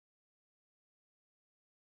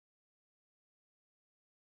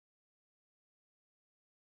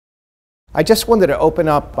I just wanted to open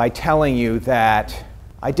up by telling you that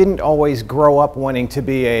I didn't always grow up wanting to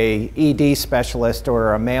be a ED specialist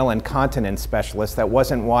or a male incontinence specialist. That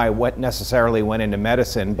wasn't why I necessarily went into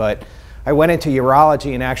medicine, but I went into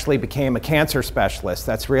urology and actually became a cancer specialist.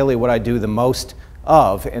 That's really what I do the most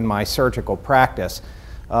of in my surgical practice.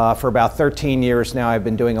 For about 13 years now, I've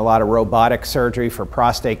been doing a lot of robotic surgery for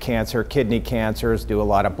prostate cancer, kidney cancers, do a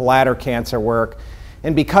lot of bladder cancer work.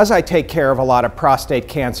 And because I take care of a lot of prostate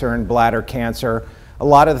cancer and bladder cancer, a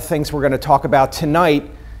lot of the things we're going to talk about tonight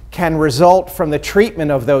can result from the treatment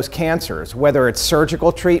of those cancers, whether it's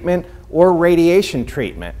surgical treatment or radiation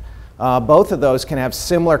treatment. Both of those can have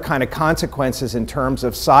similar kind of consequences in terms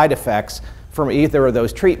of side effects from either of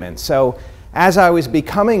those treatments. So as I was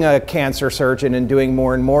becoming a cancer surgeon and doing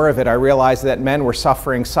more and more of it, I realized that men were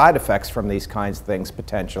suffering side effects from these kinds of things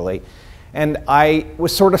potentially. And I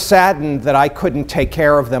was sort of saddened that I couldn't take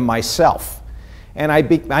care of them myself. And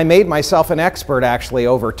I made myself an expert actually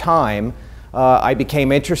over time. I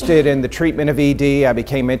became interested in the treatment of ED, I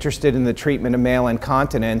became interested in the treatment of male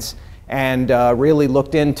incontinence, and really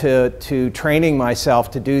looked into training myself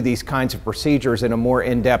to do these kinds of procedures in a more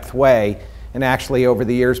in-depth way, and actually over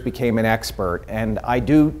the years became an expert. And I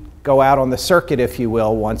do go out on the circuit, if you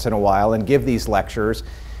will, once in a while and give these lectures,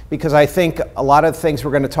 because I think a lot of the things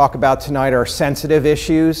we're going to talk about tonight are sensitive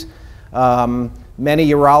issues.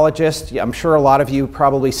 Many urologists, I'm sure a lot of you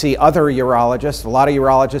probably see other urologists. A lot of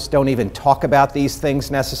urologists don't even talk about these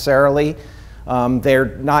things necessarily.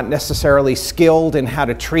 They're not necessarily skilled in how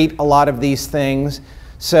to treat a lot of these things.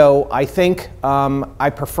 So I think I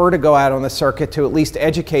prefer to go out on the circuit to at least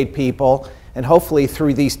educate people, and hopefully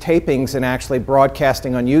through these tapings and actually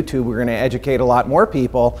broadcasting on YouTube, we're going to educate a lot more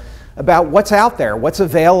people about what's out there, what's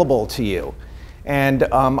available to you. And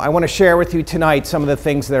I want to share with you tonight some of the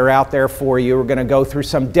things that are out there for you. We're going to go through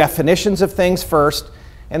some definitions of things first,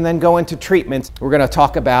 and then go into treatments. We're going to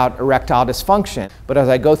talk about erectile dysfunction. But as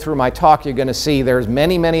I go through my talk, you're going to see there's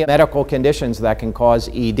many medical conditions that can cause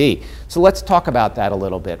ED. So let's talk about that a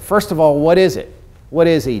little bit. First of all, what is it? What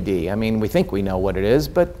is ED? I mean, we think we know what it is,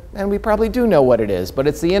 and we probably do know what it is, but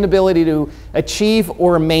it's the inability to achieve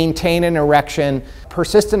or maintain an erection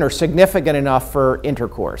persistent or significant enough for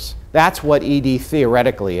intercourse. That's what ED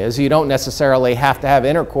theoretically is. You don't necessarily have to have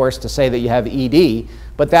intercourse to say that you have ED,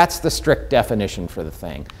 but that's the strict definition for the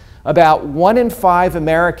thing. About 1 in 5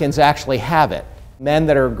 Americans actually have it, men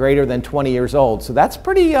that are greater than 20 years old, so that's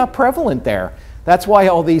pretty prevalent there. That's why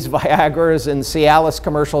all these Viagras and Cialis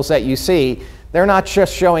commercials that you see, they're not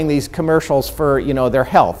just showing these commercials for, you know, their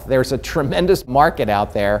health. There's a tremendous market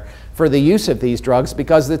out there for the use of these drugs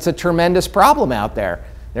because it's a tremendous problem out there.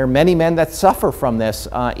 There are many men that suffer from this,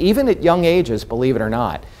 even at young ages, believe it or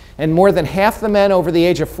not. And more than half the men over the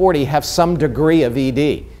age of 40 have some degree of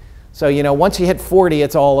ED. So, you know, once you hit 40,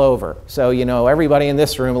 it's all over. So, you know, everybody in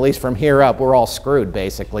this room, at least from here up, we're all screwed,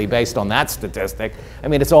 basically, based on that statistic. I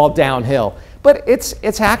mean, it's all downhill. But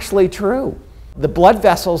it's actually true. The blood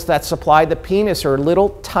vessels that supply the penis are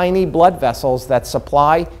little tiny blood vessels that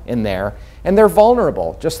supply in there, and they're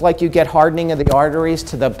vulnerable. Just like you get hardening of the arteries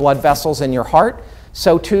to the blood vessels in your heart,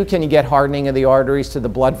 so too can you get hardening of the arteries to the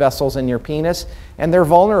blood vessels in your penis, and they're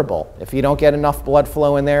vulnerable. If you don't get enough blood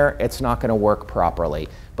flow in there, it's not going to work properly.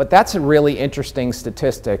 But that's a really interesting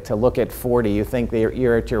statistic to look at 40. You think that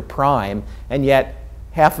you're at your prime, and yet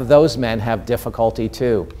half of those men have difficulty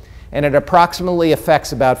too. And it approximately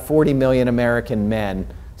affects about 40 million American men.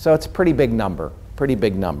 So it's a pretty big number, pretty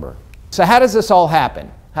big number. So how does this all happen?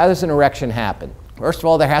 How does an erection happen? First of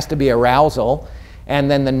all, there has to be arousal, and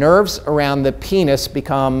then the nerves around the penis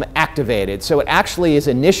become activated. So it actually is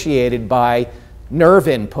initiated by nerve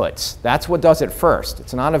inputs. That's what does it first.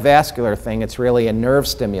 It's not a vascular thing, it's really a nerve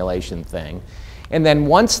stimulation thing. And then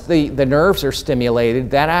once the nerves are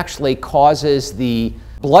stimulated, that actually causes the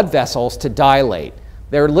blood vessels to dilate.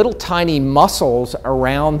 There are little tiny muscles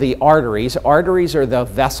around the arteries. Arteries are the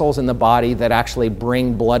vessels in the body that actually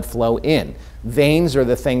bring blood flow in. Veins are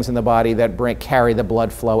the things in the body that carry the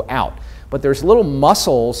blood flow out. But there's little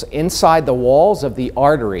muscles inside the walls of the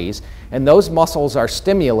arteries, and those muscles are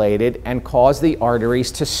stimulated and cause the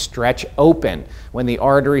arteries to stretch open. When the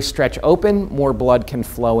arteries stretch open, more blood can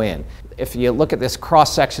flow in. If you look at this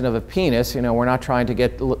cross-section of a penis, you know, we're not trying to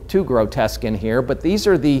get too grotesque in here, but these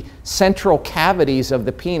are the central cavities of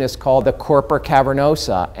the penis called the corpora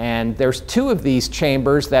cavernosa, and there's 2 of these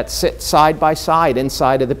chambers that sit side by side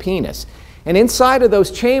inside of the penis. And inside of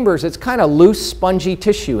those chambers, it's kind of loose, spongy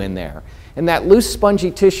tissue in there. And that loose,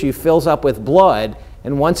 spongy tissue fills up with blood,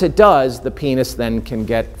 and once it does, the penis then can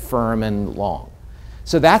get firm and long.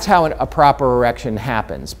 So that's how a proper erection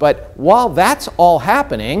happens. But while that's all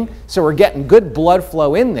happening, so we're getting good blood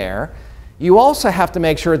flow in there, You also have to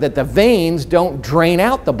make sure that the veins don't drain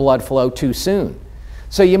out the blood flow too soon.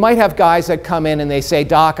 So you might have guys that come in and they say,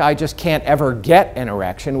 "Doc, I just can't ever get an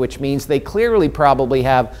erection," which means they clearly probably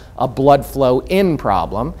have a blood flow in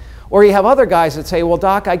problem. Or you have other guys that say, "Well,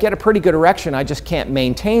 Doc, I get a pretty good erection, I just can't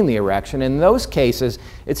maintain the erection." In those cases,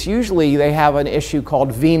 it's usually they have an issue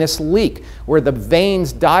called venous leak, where the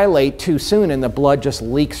veins dilate too soon and the blood just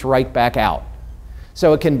leaks right back out.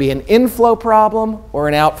 So it can be an inflow problem or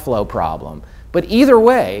an outflow problem. But either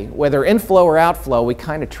way, whether inflow or outflow, we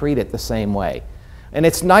kind of treat it the same way. And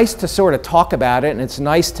it's nice to sort of talk about it, and it's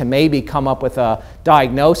nice to maybe come up with a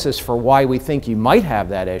diagnosis for why we think you might have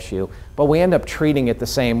that issue, but we end up treating it the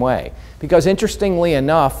same way. Because interestingly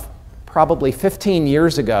enough, probably 15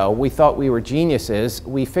 years ago, we thought we were geniuses.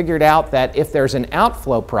 We figured out that if there's an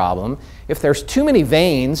outflow problem, if there's too many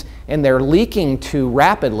veins and they're leaking too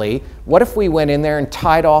rapidly, what if we went in there and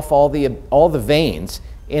tied off all the veins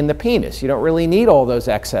in the penis? You don't really need all those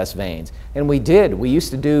excess veins. And we did. We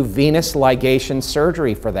used to do venous ligation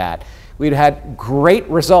surgery for that. We'd had great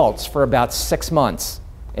results for about 6 months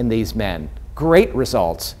in these men. Great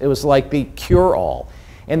results. It was like the cure-all.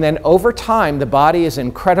 And then over time, the body is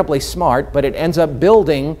incredibly smart, but it ends up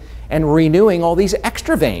building and renewing all these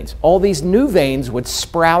extra veins. All these new veins would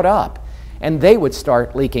sprout up, and they would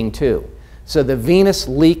start leaking too. So the venous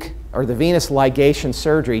leak or the venous ligation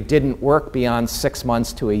surgery didn't work beyond 6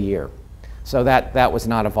 months to a year. So that was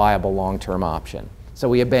not a viable long-term option. So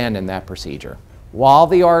we abandoned that procedure. While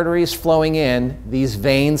the artery is flowing in, these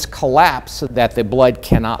veins collapse so that the blood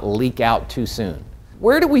cannot leak out too soon.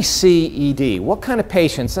 Where do we see ED? What kind of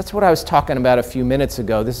patients? That's what I was talking about a few minutes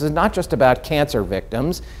ago. This is not just about cancer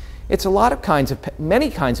victims. It's many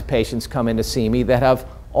kinds of patients come in to see me that have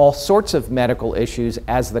all sorts of medical issues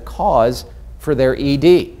as the cause for their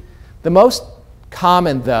ED. The most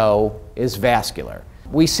common, though, is vascular.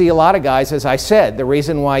 We see a lot of guys, as I said, the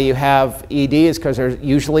reason why you have ED is because there's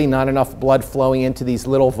usually not enough blood flowing into these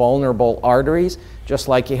little vulnerable arteries. Just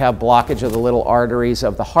like you have blockage of the little arteries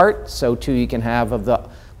of the heart, so too you can have of the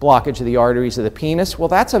blockage of the arteries of the penis. Well,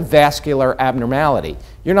 that's a vascular abnormality.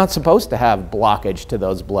 You're not supposed to have blockage to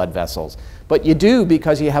those blood vessels, but you do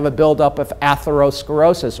because you have a buildup of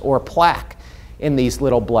atherosclerosis or plaque in these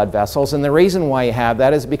little blood vessels. And the reason why you have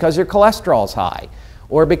that is because your cholesterol is high,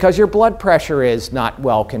 or because your blood pressure is not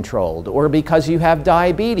well controlled, or because you have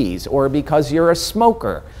diabetes, or because you're a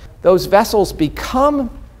smoker. Those vessels become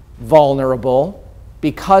vulnerable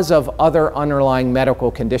because of other underlying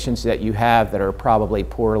medical conditions that you have that are probably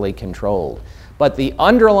poorly controlled. But the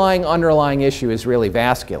underlying issue is really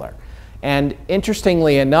vascular. And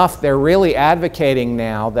interestingly enough, they're really advocating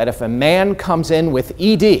now that if a man comes in with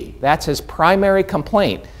ED, that's his primary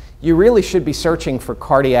complaint, you really should be searching for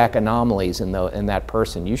cardiac anomalies in that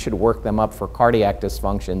person. You should work them up for cardiac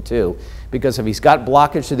dysfunction too, because if he's got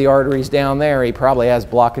blockage to the arteries down there, he probably has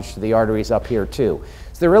blockage to the arteries up here too.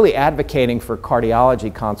 So they're really advocating for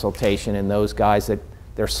cardiology consultation in those guys that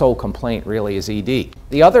their sole complaint really is ED.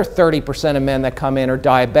 The other 30% of men that come in are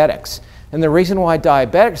diabetics. And the reason why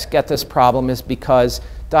diabetics get this problem is because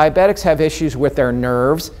diabetics have issues with their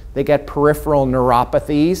nerves. They get peripheral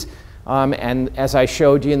neuropathies. And as I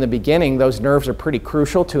showed you in the beginning, those nerves are pretty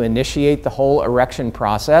crucial to initiate the whole erection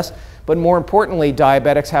process. But more importantly,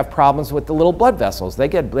 diabetics have problems with the little blood vessels. They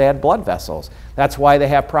get bad blood vessels. That's why they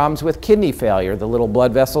have problems with kidney failure. The little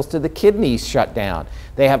blood vessels to the kidneys shut down.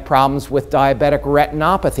 They have problems with diabetic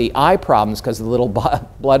retinopathy, eye problems, because the little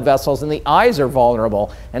blood vessels in the eyes are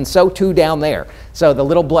vulnerable, and so too down there. So the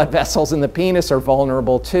little blood vessels in the penis are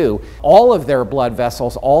vulnerable too. All of their blood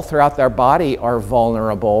vessels all throughout their body are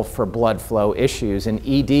vulnerable for blood flow issues, and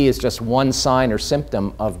ED is just one sign or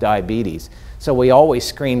symptom of diabetes. So we always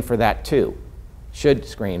screen for that too. Should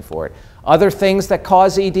screen for it. Other things that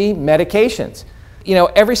cause ED, medications. You know,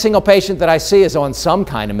 every single patient that I see is on some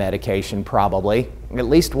kind of medication probably, at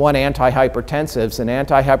least one antihypertensives, and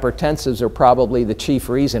antihypertensives are probably the chief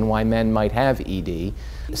reason why men might have ED.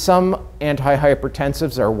 Some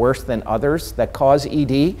antihypertensives are worse than others that cause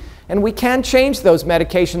ED, and we can change those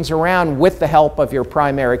medications around with the help of your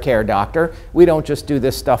primary care doctor. We don't just do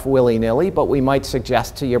this stuff willy-nilly, but we might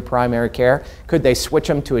suggest to your primary care, could they switch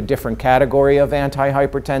them to a different category of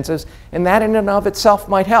antihypertensives, and that in and of itself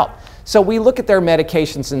might help. So we look at their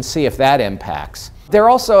medications and see if that impacts. There are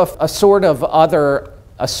also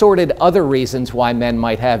assorted other reasons why men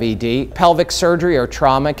might have ED. Pelvic surgery or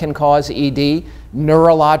trauma can cause ED.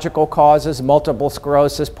 Neurological causes, multiple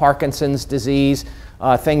sclerosis, Parkinson's disease,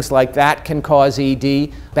 Things like that can cause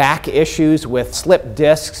ED. Back issues with slip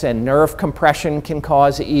discs and nerve compression can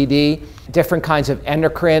cause ED. Different kinds of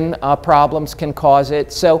endocrine problems can cause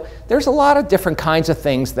it. So there's a lot of different kinds of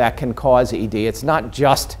things that can cause ED. It's not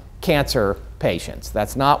just cancer patients.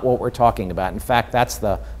 That's not what we're talking about. In fact, that's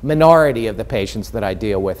the minority of the patients that I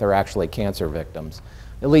deal with are actually cancer victims,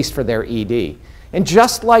 at least for their ED. And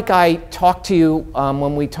just like I talked to you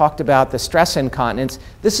when we talked about the stress incontinence,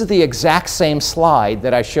 this is the exact same slide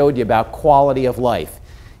that I showed you about quality of life.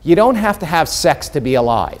 You don't have to have sex to be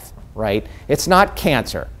alive, right? It's not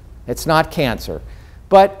cancer. It's not cancer.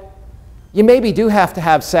 But you maybe do have to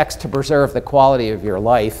have sex to preserve the quality of your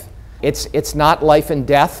life. It's not life and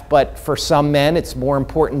death, but for some men it's more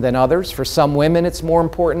important than others. For some women it's more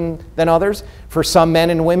important than others. For some men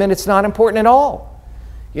and women it's not important at all.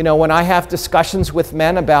 You know, when I have discussions with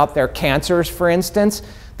men about their cancers, for instance,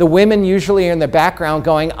 the women usually are in the background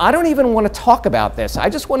going, I don't even want to talk about this. I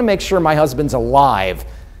just want to make sure my husband's alive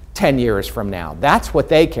 10 years from now. That's what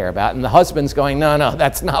they care about. And the husband's going, no, no,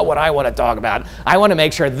 that's not what I want to talk about. I want to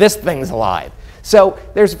make sure this thing's alive. So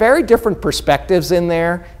there's very different perspectives in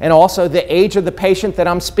there, and also the age of the patient that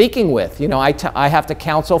I'm speaking with. You know, I have to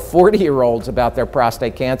counsel 40-year-olds about their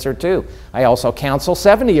prostate cancer too. I also counsel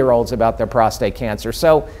 70-year-olds about their prostate cancer.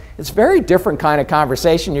 So it's a very different kind of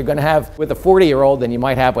conversation you're going to have with a 40-year-old than you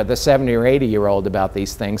might have with a 70 or 80-year-old about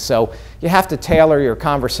these things. So you have to tailor your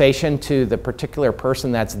conversation to the particular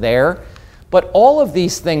person that's there. But all of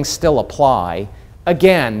these things still apply.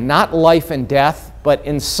 Again, not life and death, but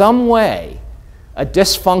in some way, a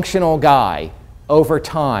dysfunctional guy over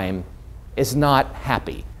time is not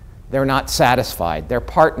happy. They're not satisfied. Their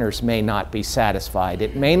partners may not be satisfied.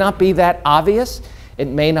 It may not be that obvious. It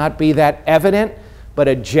may not be that evident, but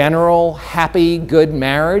a general happy, good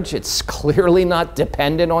marriage, it's clearly not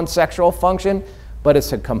dependent on sexual function, but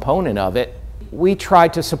it's a component of it. We try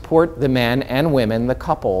to support the men and women, the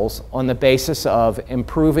couples, on the basis of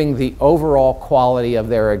improving the overall quality of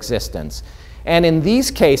their existence. And in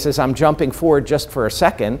these cases, I'm jumping forward just for a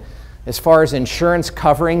second, as far as insurance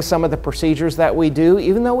covering some of the procedures that we do,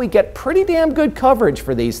 even though we get pretty damn good coverage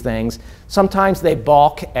for these things, sometimes they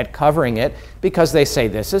balk at covering it because they say,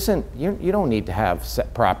 this isn't, you don't need to have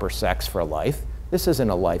proper sex for life. This isn't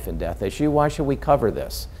a life and death issue. Why should we cover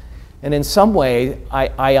this? And in some way,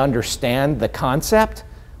 I understand the concept,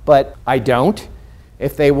 but I don't.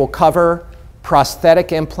 If they will cover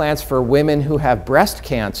prosthetic implants for women who have breast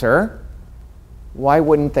cancer, why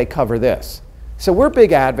wouldn't they cover this? So we're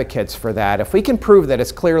big advocates for that. If we can prove that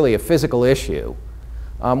it's clearly a physical issue,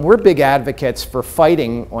 we're big advocates for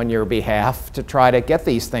fighting on your behalf to try to get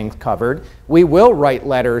these things covered. We will write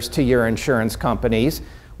letters to your insurance companies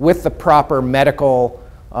with the proper medical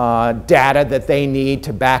data that they need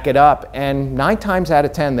to back it up, and 9 times out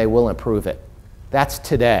of 10 they will approve it. That's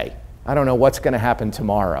today. I don't know what's going to happen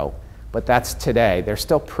tomorrow, but that's today. There's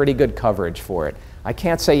still pretty good coverage for it. I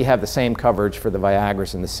can't say you have the same coverage for the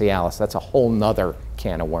Viagras and the Cialis. That's a whole nother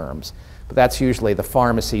can of worms. But that's usually the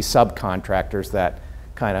pharmacy subcontractors that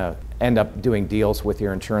kind of end up doing deals with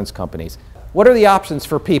your insurance companies. What are the options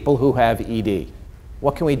for people who have ED?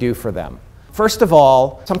 What can we do for them? First of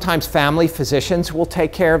all, sometimes family physicians will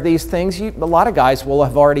take care of these things. A lot of guys will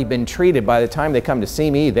have already been treated. By the time they come to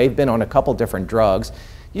see me, they've been on a couple different drugs.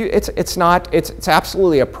 It's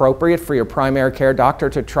absolutely appropriate for your primary care doctor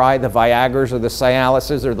to try the Viagras or the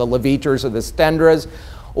Cialises or the Levitras or the Stendras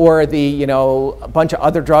or the, a bunch of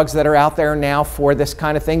other drugs that are out there now for this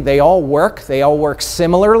kind of thing. They all work. They all work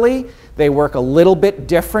similarly. They work a little bit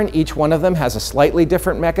different. Each one of them has a slightly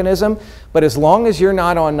different mechanism. But as long as you're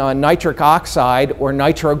not on nitric oxide or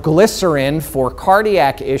nitroglycerin for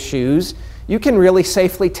cardiac issues, you can really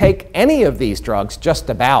safely take any of these drugs, just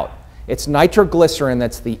about. It's nitroglycerin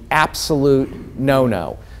that's the absolute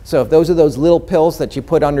no-no. So if those are those little pills that you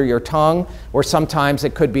put under your tongue, or sometimes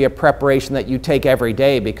it could be a preparation that you take every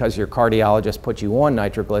day because your cardiologist put you on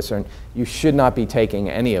nitroglycerin, you should not be taking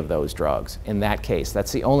any of those drugs in that case.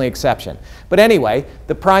 That's the only exception. But anyway,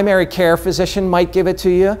 the primary care physician might give it to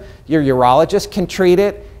you. Your urologist can treat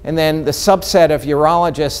it. And then the subset of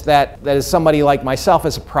urologists that is somebody like myself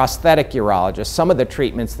is a prosthetic urologist. Some of the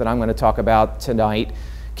treatments that I'm going to talk about tonight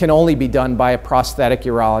can only be done by a prosthetic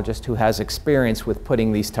urologist who has experience with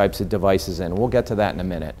putting these types of devices in. We'll get to that in a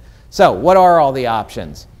minute. So what are all the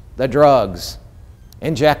options? The drugs,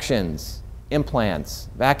 injections, implants,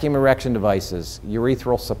 vacuum erection devices,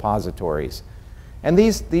 urethral suppositories. And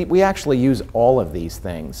we actually use all of these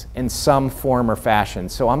things in some form or fashion.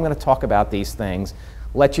 So I'm going to talk about these things,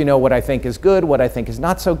 let you know what I think is good, what I think is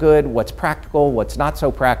not so good, what's practical, what's not so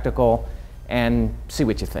practical, and see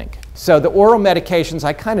what you think. So the oral medications,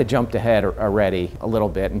 I kind of jumped ahead already a little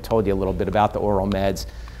bit and told you a little bit about the oral meds.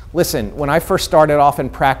 Listen, when I first started off in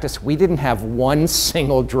practice, we didn't have one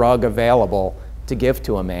single drug available to give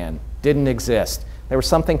to a man. Didn't exist. There was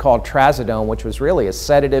something called trazodone, which was really a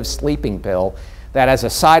sedative sleeping pill that as a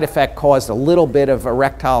side effect caused a little bit of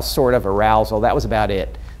erectile sort of arousal. That was about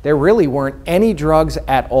it. There really weren't any drugs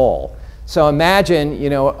at all. So imagine, you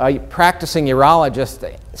know, a practicing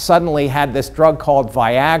urologist suddenly had this drug called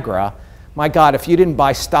Viagra. My God, if you didn't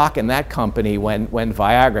buy stock in that company when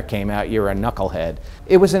Viagra came out, you're a knucklehead.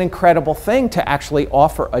 It was an incredible thing to actually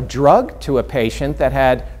offer a drug to a patient that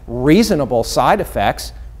had reasonable side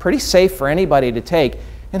effects, pretty safe for anybody to take,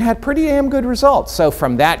 and had pretty damn good results. So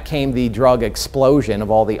from that came the drug explosion of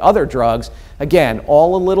all the other drugs. Again,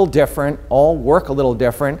 all a little different, all work a little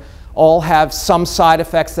different, all have some side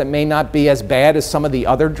effects that may not be as bad as some of the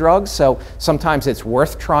other drugs. So sometimes it's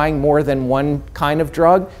worth trying more than one kind of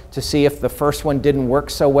drug to see if the first one didn't work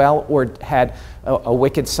so well or had a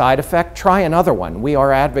wicked side effect. Try another one. We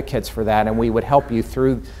are advocates for that, and we would help you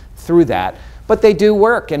through that. But they do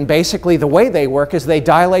work, and basically the way they work is they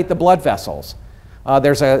dilate the blood vessels.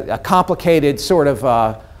 There's a complicated sort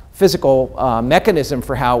of physical mechanism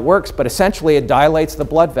for how it works, but essentially it dilates the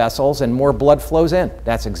blood vessels and more blood flows in.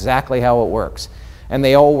 That's exactly how it works. And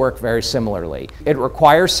they all work very similarly. It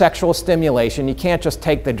requires sexual stimulation. You can't just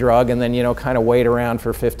take the drug and then, you know, kind of wait around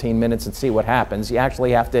for 15 minutes and see what happens. You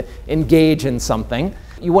actually have to engage in something.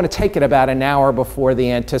 You want to take it about an hour before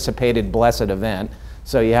the anticipated blessed event,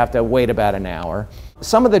 so you have to wait about an hour.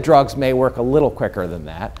 Some of the drugs may work a little quicker than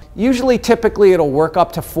that. Usually, typically, it'll work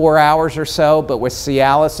up to 4 hours or so, but with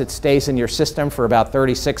Cialis, it stays in your system for about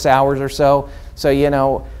 36 hours or so. So,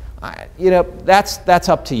 that's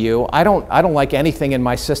up to you. I don't like anything in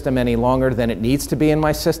my system any longer than it needs to be in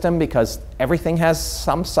my system because everything has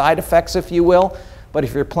some side effects, if you will. But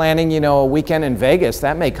if you're planning, a weekend in Vegas,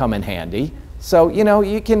 that may come in handy. So,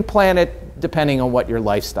 you can plan it depending on what your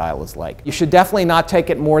lifestyle is like. You should definitely not take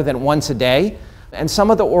it more than once a day. And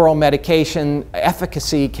some of the oral medication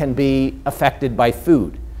efficacy can be affected by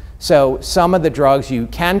food. So some of the drugs you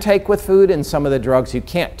can take with food and some of the drugs you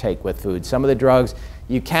can't take with food. Some of the drugs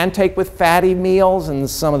you can take with fatty meals and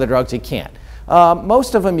some of the drugs you can't.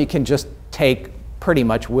 Most of them you can just take pretty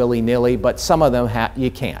much willy-nilly, but some of them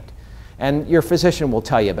you can't. And your physician will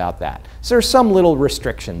tell you about that. So there's some little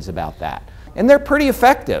restrictions about that. And they're pretty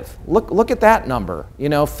effective. Look at that number.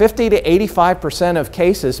 50 to 85% of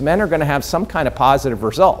cases, men are going to have some kind of positive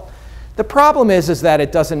result. The problem is that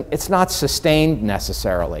it's not sustained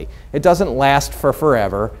necessarily. It doesn't last for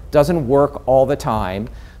forever, doesn't work all the time.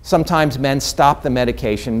 Sometimes men stop the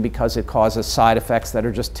medication because it causes side effects that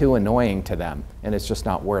are just too annoying to them, and it's just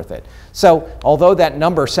not worth it. So although that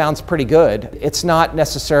number sounds pretty good, it's not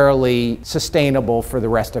necessarily sustainable for the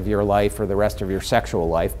rest of your life or the rest of your sexual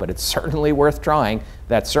life, but it's certainly worth trying.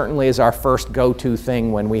 That certainly is our first go-to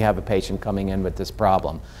thing when we have a patient coming in with this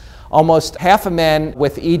problem. Almost half of men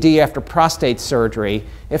with ED after prostate surgery,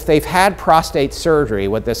 if they've had prostate surgery,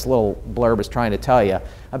 what this little blurb is trying to tell you,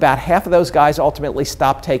 about half of those guys ultimately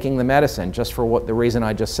stop taking the medicine just for the reason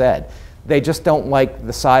I just said. They just don't like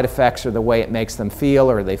the side effects or the way it makes them feel,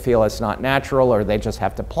 or they feel it's not natural, or they just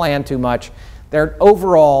have to plan too much. They're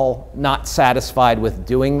overall not satisfied with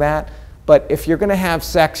doing that. But if you're going to have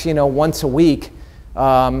sex, once a week,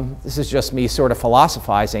 this is just me sort of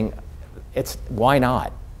philosophizing, why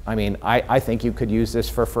not? I mean, I think you could use this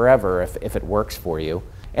for forever if it works for you.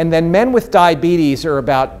 And then men with diabetes are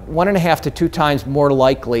about 1.5 to 2 times more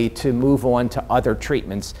likely to move on to other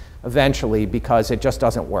treatments eventually because it just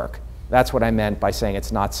doesn't work. That's what I meant by saying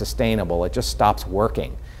it's not sustainable. It just stops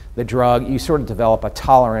working. The drug, you sort of develop a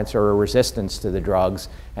tolerance or a resistance to the drugs,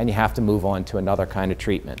 and you have to move on to another kind of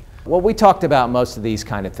treatment. Well, we talked about most of these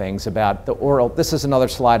kind of things about the oral. This is another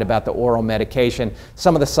slide about the oral medication.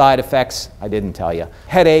 Some of the side effects, I didn't tell you.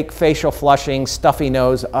 Headache, facial flushing, stuffy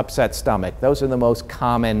nose, upset stomach. Those are the most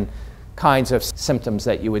common kinds of symptoms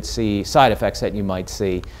that you would see, side effects that you might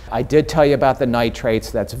see. I did tell you about the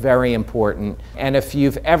nitrates. That's very important. And if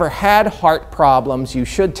you've ever had heart problems, you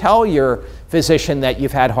should tell your physician that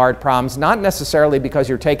you've had heart problems, not necessarily because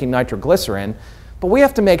you're taking nitroglycerin, but we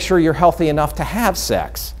have to make sure you're healthy enough to have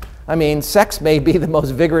sex. I mean, sex may be the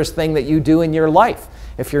most vigorous thing that you do in your life.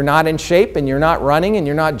 If you're not in shape and you're not running and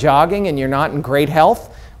you're not jogging and you're not in great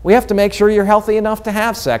health, we have to make sure you're healthy enough to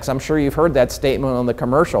have sex. I'm sure you've heard that statement on the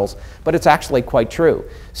commercials, but it's actually quite true.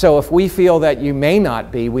 So if we feel that you may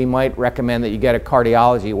not be, we might recommend that you get a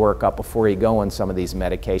cardiology workup before you go on some of these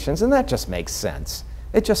medications, and that just makes sense.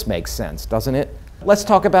 It just makes sense, doesn't it? Let's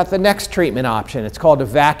talk about the next treatment option. It's called a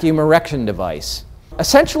vacuum erection device.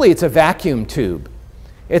 Essentially, it's a vacuum tube.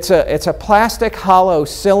 It's a plastic hollow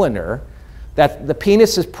cylinder that the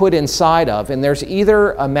penis is put inside of, and there's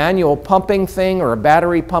either a manual pumping thing or a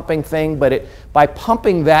battery pumping thing, but by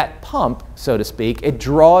pumping that pump, so to speak, it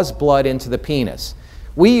draws blood into the penis.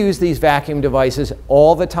 We use these vacuum devices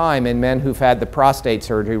all the time in men who've had the prostate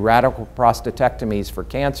surgery, radical prostatectomies for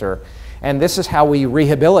cancer, and this is how we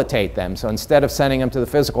rehabilitate them. So instead of sending them to the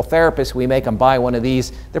physical therapist, we make them buy one of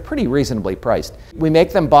these. They're pretty reasonably priced. We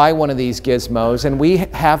make them buy one of these gizmos, and we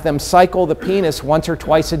have them cycle the penis once or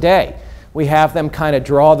twice a day. We have them kind of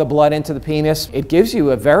draw the blood into the penis. It gives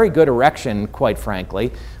you a very good erection, quite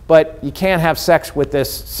frankly, but you can't have sex with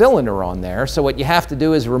this cylinder on there. So what you have to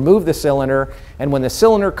do is remove the cylinder, and when the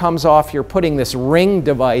cylinder comes off, you're putting this ring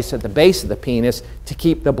device at the base of the penis to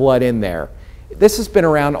keep the blood in there. This has been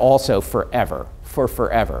around also forever.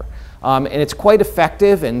 And it's quite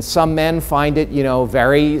effective, and some men find it,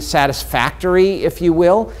 very satisfactory, if you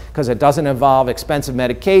will, because it doesn't involve expensive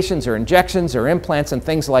medications or injections or implants and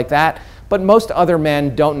things like that. But most other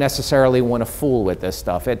men don't necessarily want to fool with this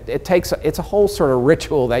stuff. It's a whole sort of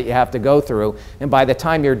ritual that you have to go through, and by the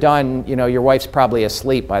time you're done, your wife's probably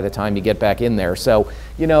asleep by the time you get back in there. So,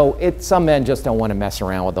 some men just don't want to mess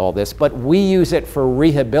around with all this, but we use it for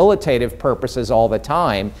rehabilitative purposes all the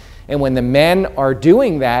time. And when the men are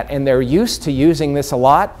doing that and they're used to using this a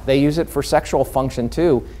lot, they use it for sexual function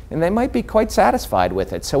too, and they might be quite satisfied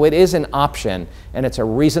with it. So it is an option, and it's a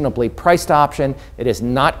reasonably priced option. It is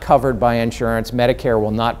not covered by insurance. Medicare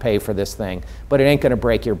will not pay for this thing, but it ain't going to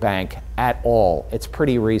break your bank at all. It's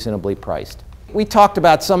pretty reasonably priced. We talked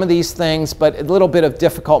about some of these things, but a little bit of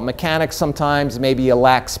difficult mechanics sometimes. Maybe you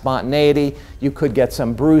lack spontaneity. You could get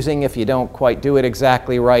some bruising if you don't quite do it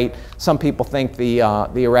exactly right. Some people think the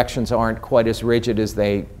erections aren't quite as rigid as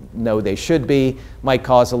they know they should be. Might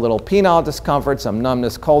cause a little penile discomfort, some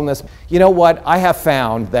numbness, coldness. You know what? I have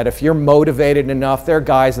found that if you're motivated enough, there are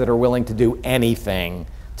guys that are willing to do anything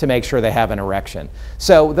to make sure they have an erection.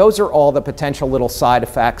 So those are all the potential little side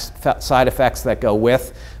effects that go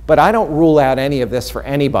with. But I don't rule out any of this for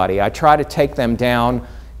anybody. I try to take them down,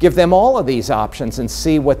 give them all of these options, and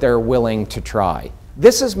see what they're willing to try.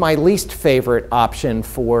 This is my least favorite option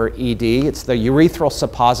for ED. It's the urethral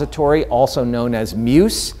suppository, also known as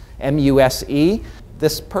MUSE, M-U-S-E.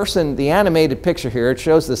 This person, the animated picture here, it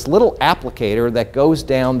shows this little applicator that goes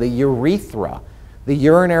down the urethra, the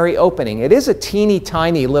urinary opening. It is a teeny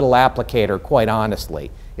tiny little applicator, quite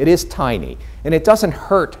honestly. It is tiny, and it doesn't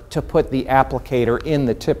hurt to put the applicator in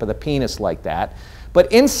the tip of the penis like that.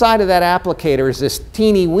 But inside of that applicator is this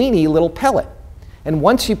teeny weeny little pellet. And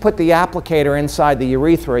once you put the applicator inside the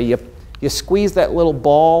urethra, you squeeze that little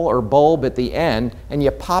ball or bulb at the end, and you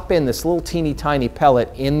pop in this little teeny tiny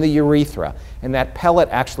pellet in the urethra. And that pellet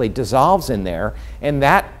actually dissolves in there, and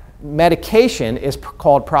that medication is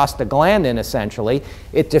called prostaglandin, essentially.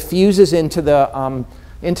 It diffuses into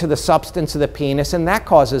the substance of the penis, and that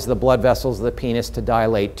causes the blood vessels of the penis to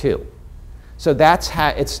dilate too. So that's how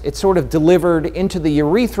it's sort of delivered into the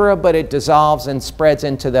urethra, but it dissolves and spreads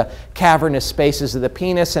into the cavernous spaces of the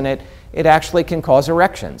penis, and it actually can cause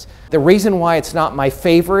erections. The reason why it's not my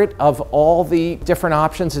favorite of all the different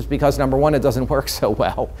options is because, number one, it doesn't work so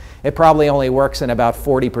well. It probably only works in about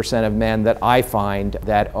 40% of men that I find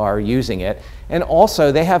that are using it. And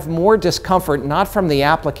also, they have more discomfort, not from the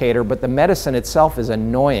applicator, but the medicine itself is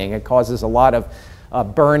annoying. It causes a lot of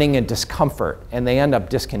burning and discomfort, and they end up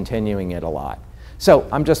discontinuing it a lot. So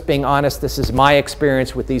I'm just being honest, this is my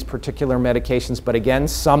experience with these particular medications, but again,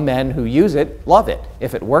 some men who use it love it.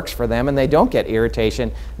 If it works for them and they don't get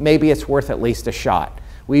irritation, maybe it's worth at least a shot.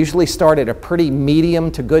 We usually start at a pretty medium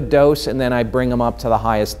to good dose, and then I bring them up to the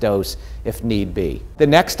highest dose if need be. The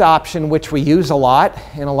next option, which we use a lot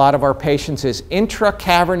in a lot of our patients, is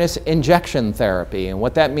intracavernous injection therapy. And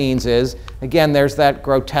what that means is, again, there's that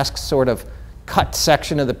grotesque sort of cut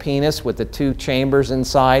section of the penis with the two chambers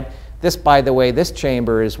inside. This, by the way, this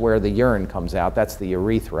chamber is where the urine comes out. That's the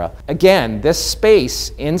urethra. Again, this space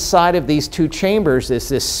inside of these two chambers is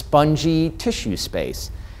this spongy tissue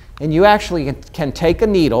space. And you actually can take a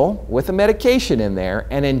needle with a medication in there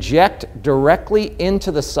and inject directly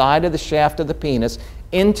into the side of the shaft of the penis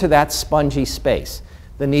into that spongy space.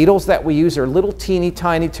 The needles that we use are little teeny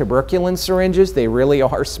tiny tuberculin syringes. They really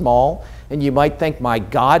are small. And you might think, my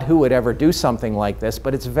God, who would ever do something like this?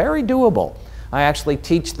 But it's very doable. I actually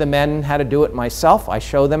teach the men how to do it myself. I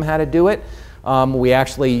show them how to do it. We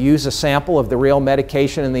actually use a sample of the real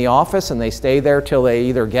medication in the office, and they stay there till they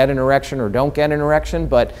either get an erection or don't get an erection.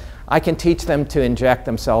 But I can teach them to inject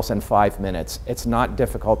themselves in 5 minutes. It's not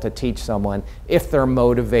difficult to teach someone if they're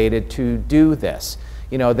motivated to do this.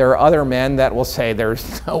 You know, there are other men that will say,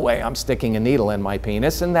 there's no way I'm sticking a needle in my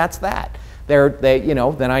penis, and that's that. You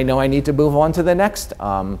know, then I know I need to move on to the next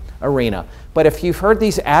arena. But if you've heard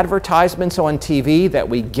these advertisements on TV that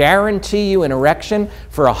we guarantee you an erection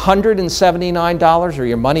for $179 or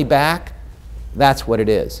your money back, that's what it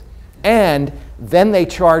is. And then they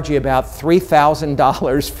charge you about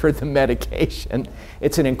 $3,000 for the medication.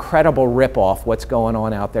 It's an incredible ripoff what's going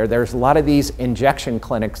on out there. There's a lot of these injection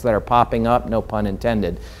clinics that are popping up, no pun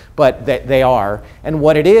intended, but they are. And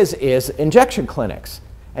what it is injection clinics.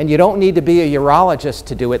 And you don't need to be a urologist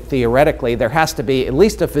to do it theoretically. There has to be at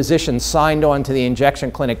least a physician signed on to the injection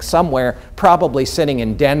clinic somewhere, probably sitting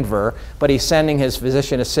in Denver, but he's sending his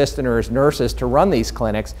physician assistant or his nurses to run these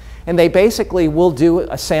clinics. And they basically will do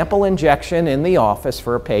a sample injection in the office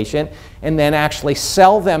for a patient and then actually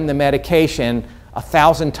sell them the medication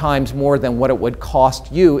 1,000 times more than what it would cost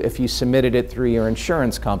you if you submitted it through your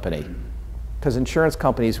insurance company. Because insurance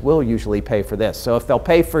companies will usually pay for this. So if they'll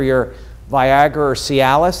pay for your Viagra or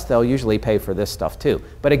Cialis, they'll usually pay for this stuff too.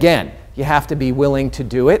 But again, you have to be willing to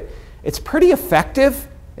do it. It's pretty effective.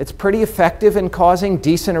 It's pretty effective in causing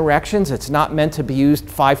decent erections. It's not meant to be used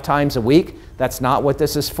 5 times a week. That's not what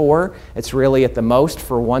this is for. It's really at the most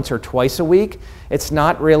for once or twice a week. It's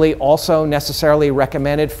not really also necessarily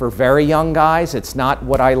recommended for very young guys. It's not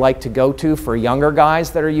what I like to go to for younger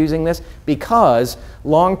guys that are using this, because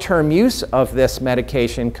long-term use of this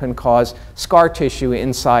medication can cause scar tissue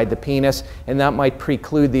inside the penis, and that might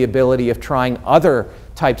preclude the ability of trying other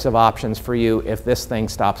types of options for you if this thing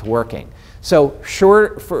stops working. So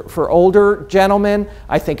sure, for older gentlemen,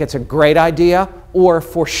 I think it's a great idea. Or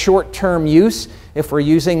for short-term use, if we're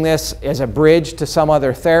using this as a bridge to some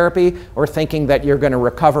other therapy, or thinking that you're going to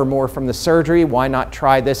recover more from the surgery, why not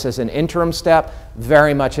try this as an interim step?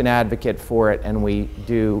 Very much an advocate for it, and we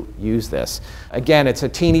do use this. Again, it's a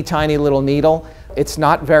teeny tiny little needle. It's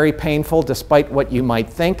not very painful despite what you might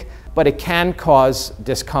think, but it can cause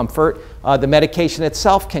discomfort. The medication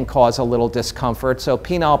itself can cause a little discomfort, so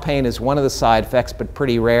penile pain is one of the side effects, but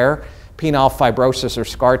pretty rare. Penile fibrosis or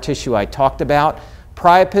scar tissue I talked about.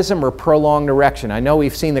 Priapism or prolonged erection. I know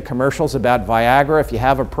we've seen the commercials about Viagra. If you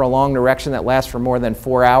have a prolonged erection that lasts for more than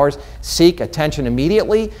 4 hours, seek attention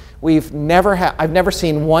immediately. I've never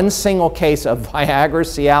seen one single case of Viagra,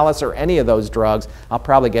 Cialis, or any of those drugs. I'll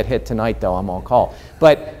probably get hit tonight though, I'm on call.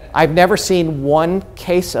 But I've never seen one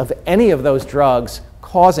case of any of those drugs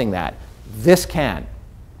causing that. This can.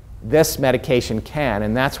 This medication can,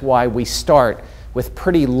 and that's why we start with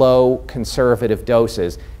pretty low conservative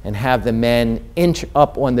doses and have the men inch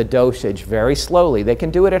up on the dosage very slowly. They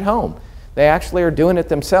can do it at home. They actually are doing it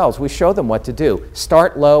themselves. We show them what to do.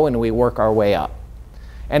 Start low and we work our way up.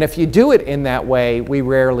 And if you do it in that way, we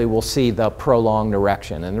rarely will see the prolonged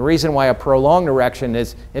erection. And the reason why a prolonged erection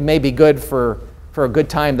is, it may be good for a good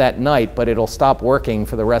time that night, but it'll stop working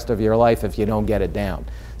for the rest of your life if you don't get it down.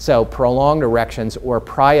 So prolonged erections or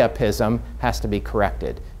priapism has to be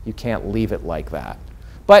corrected. You can't leave it like that.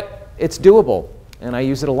 But it's doable, and I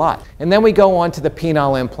use it a lot. And then we go on to the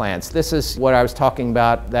penile implants. This is what I was talking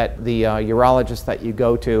about, that the urologist that you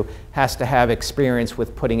go to has to have experience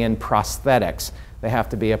with putting in prosthetics. They have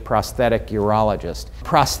to be a prosthetic urologist.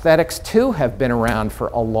 Prosthetics, too, have been around for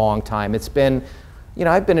a long time. It's been, you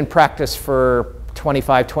know, I've been in practice for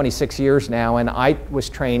 25, 26 years now, and I was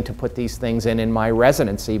trained to put these things in my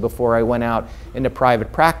residency before I went out into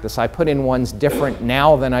private practice. I put in ones different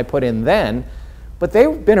now than I put in then, but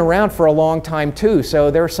they've been around for a long time too.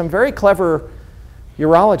 So there are some very clever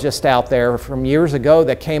urologists out there from years ago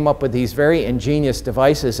that came up with these very ingenious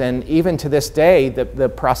devices, and even to this day, the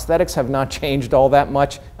prosthetics have not changed all that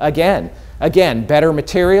much again. Again, better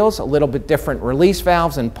materials, a little bit different release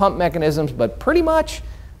valves and pump mechanisms, but pretty much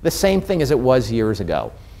the same thing as it was years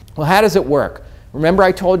ago. Well, how does it work? Remember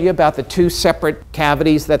I told you about the 2 separate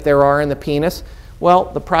cavities that there are in the penis? Well,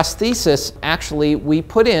 the prosthesis, actually, we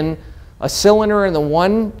put in a cylinder in the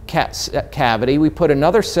one cavity, we put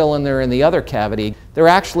another cylinder in the other cavity. There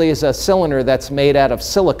actually is a cylinder that's made out of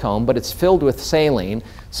silicone, but it's filled with saline.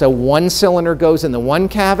 So one cylinder goes in the one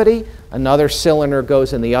cavity, another cylinder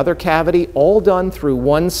goes in the other cavity, all done through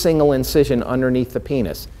one single incision underneath the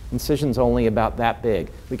penis. Incision's only about that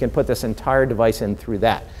big. We can put this entire device in through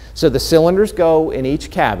that. So the cylinders go in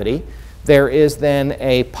each cavity. There is then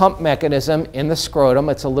a pump mechanism in the scrotum.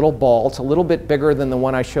 It's a little ball. It's a little bit bigger than the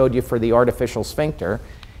one I showed you for the artificial sphincter.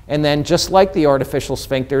 And then just like the artificial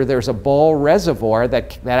sphincter, there's a ball reservoir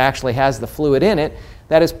that actually has the fluid in it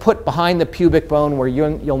that is put behind the pubic bone where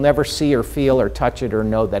you'll never see or feel or touch it or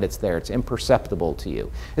know that it's there. It's imperceptible to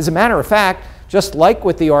you. As a matter of fact, just like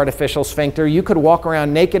with the artificial sphincter, you could walk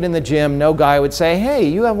around naked in the gym. No guy would say, hey,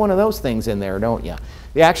 you have one of those things in there, don't you?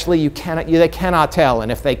 They cannot tell,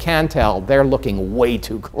 and if they can tell, they're looking way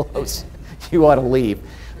too close. You ought to leave.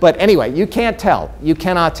 But anyway, you can't tell. You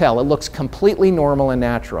cannot tell. It looks completely normal and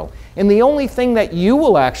natural. And the only thing that you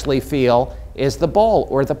will actually feel is the ball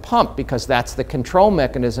or the pump, because that's the control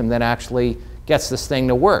mechanism that actually gets this thing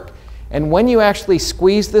to work. And when you actually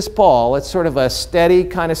squeeze this ball, it's sort of a steady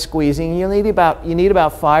kind of squeezing. You need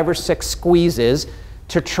about 5 or 6 squeezes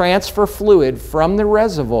to transfer fluid from the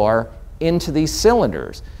reservoir into these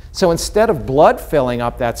cylinders. So instead of blood filling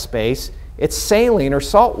up that space, it's saline or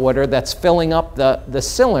salt water that's filling up the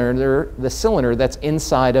cylinder that's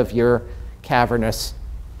inside of your cavernous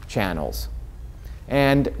channels.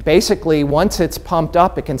 And basically, once it's pumped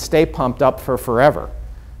up, it can stay pumped up for forever.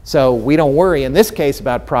 So we don't worry in this case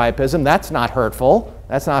about priapism. That's not hurtful.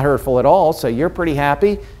 That's not hurtful at all. So you're pretty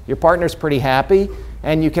happy, your partner's pretty happy,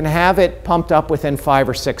 and you can have it pumped up within 5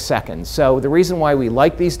 or 6 seconds. So the reason why we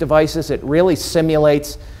like these devices, it really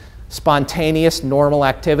simulates spontaneous, normal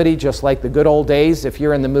activity, just like the good old days. If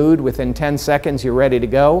you're in the mood, within 10 seconds, you're ready to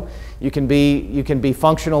go. You can be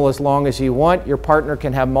functional as long as you want. Your partner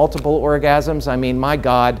can have multiple orgasms. I mean, my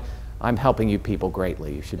God, I'm helping you people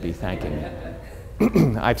greatly. You should be thanking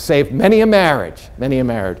me. I've saved many a marriage, many a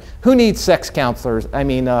marriage. Who needs sex counselors,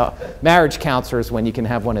 marriage counselors when you can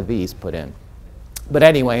have one of these put in? But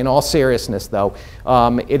anyway, in all seriousness though,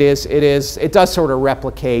 it does sort of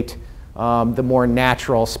replicate the more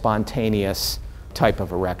natural, spontaneous type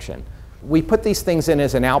of erection. We put these things in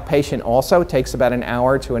as an outpatient also. It takes about an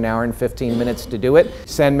hour to an hour and 15 minutes to do it.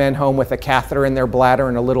 Send men home with a catheter in their bladder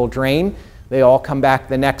and a little drain. They all come back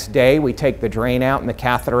the next day. We take the drain out and the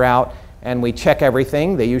catheter out, and we check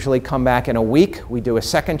everything. They usually come back in a week. We do a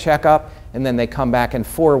second checkup, and then they come back in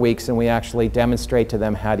 4 weeks, and we actually demonstrate to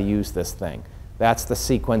them how to use this thing. That's the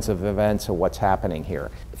sequence of events of what's happening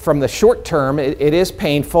here. From the short term, it is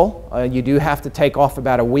painful. You do have to take off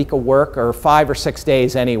about a week of work, or 5 or 6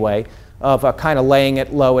 days anyway, of kind of laying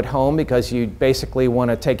it low at home, because you basically want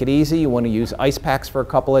to take it easy. You want to use ice packs for a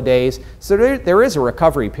couple of days. So there is a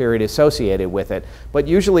recovery period associated with it. But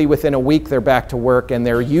usually within a week they're back to work, and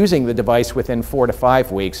they're using the device within 4 to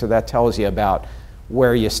 5 weeks. So that tells you about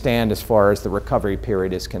where you stand as far as the recovery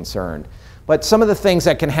period is concerned. But some of the things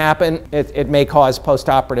that can happen, it may cause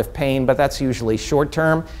postoperative pain, but that's usually short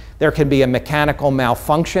term. There can be a mechanical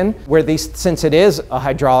malfunction where since it is a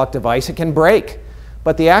hydraulic device, it can break.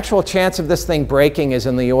 But the actual chance of this thing breaking is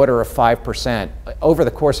in the order of 5% over the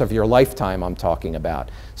course of your lifetime, I'm talking about.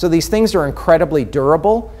 So these things are incredibly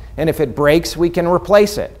durable, and if it breaks, we can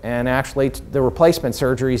replace it. And actually, the replacement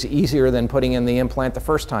surgery is easier than putting in the implant the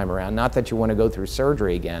first time around. Not that you want to go through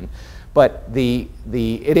surgery again, but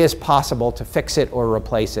it is possible to fix it or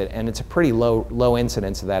replace it, and it's a pretty low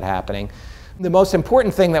incidence of that happening. The most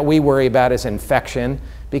important thing that we worry about is infection.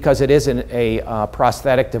 Because it is a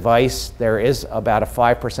prosthetic device, there is about a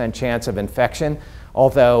 5% chance of infection,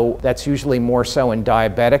 although that's usually more so in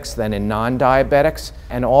diabetics than in non-diabetics.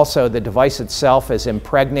 And also the device itself is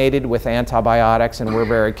impregnated with antibiotics, and we're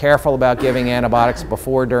very careful about giving antibiotics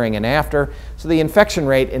before, during, and after. So the infection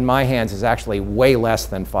rate in my hands is actually way less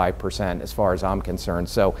than 5% as far as I'm concerned.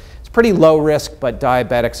 So it's pretty low risk, but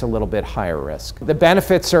diabetics a little bit higher risk. The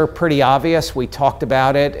benefits are pretty obvious. We talked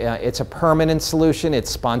about it. It's a permanent solution. It's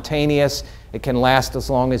spontaneous. It can last as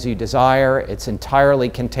long as you desire. It's entirely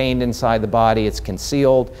contained inside the body. It's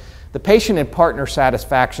concealed. The patient and partner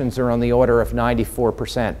satisfactions are on the order of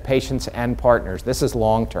 94%, patients and partners. This is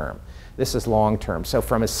long term. This is long term. So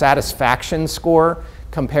from a satisfaction score,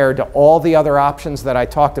 compared to all the other options that I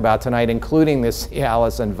talked about tonight, including the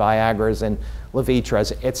Cialis and Viagras and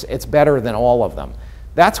Levitras, it's better than all of them.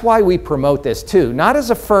 That's why we promote this too, not as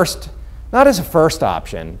a first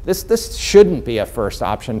option. This shouldn't be a first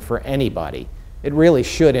option for anybody. It really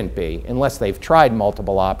shouldn't be, unless they've tried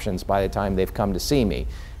multiple options by the time they've come to see me.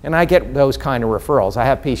 And I get those kind of referrals. I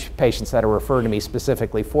have patients that are referred to me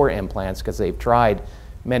specifically for implants because they've tried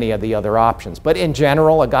many of the other options. But in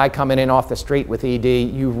general, a guy coming in off the street with ED,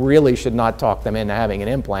 you really should not talk them into having an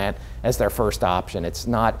implant as their first option. It's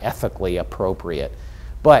not ethically appropriate.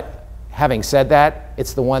 But having said that,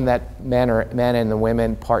 it's the one that men and the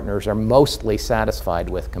women partners are mostly satisfied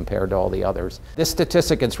with compared to all the others. This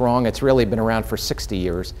statistic is wrong. It's really been around for 60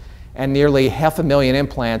 years. And nearly 500,000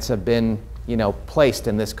 implants have been placed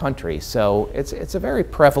in this country. So it's a very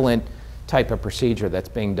prevalent type of procedure that's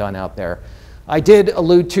being done out there. I did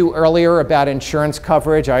allude to earlier about insurance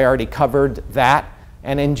coverage. I already covered that.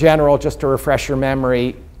 And in general, just to refresh your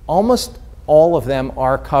memory, almost all of them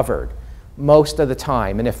are covered most of the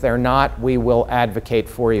time. And if they're not, we will advocate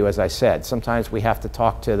for you, as I said. Sometimes we have to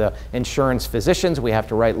talk to the insurance physicians. We have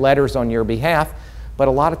to write letters on your behalf. but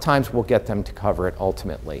a lot of times we'll get them to cover it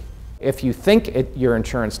ultimately. If you think your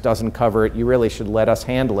insurance doesn't cover it, you really should let us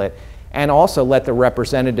handle it, and also let the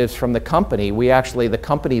representatives from the company. The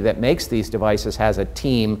company that makes these devices has a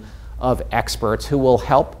team of experts who will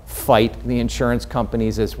help fight the insurance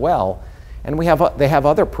companies as well. And they have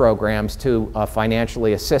other programs to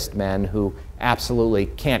financially assist men who absolutely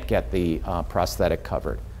can't get the prosthetic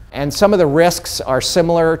covered. And some of the risks are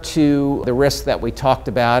similar to the risks that we talked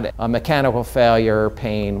about, mechanical failure,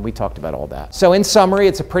 pain, we talked about all that. So in summary,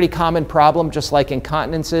 it's a pretty common problem, just like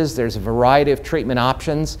incontinence is. There's a variety of treatment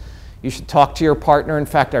options. You should talk to your partner. In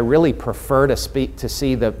fact, I really prefer to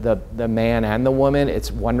see the man and the woman.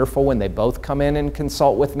 It's wonderful when they both come in and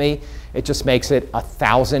consult with me. It just makes it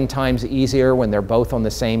 1,000 times easier when they're both on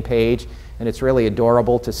the same page. And it's really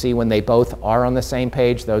adorable to see when they both are on the same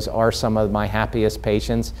page. Those are some of my happiest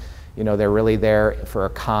patients. You know, they're really there for a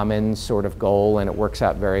common sort of goal, and it works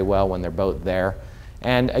out very well when they're both there.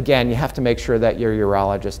 And again, you have to make sure that your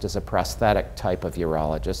urologist is a prosthetic type of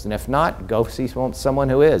urologist. And if not, go see someone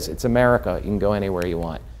who is. It's America. You can go anywhere you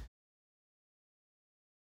want.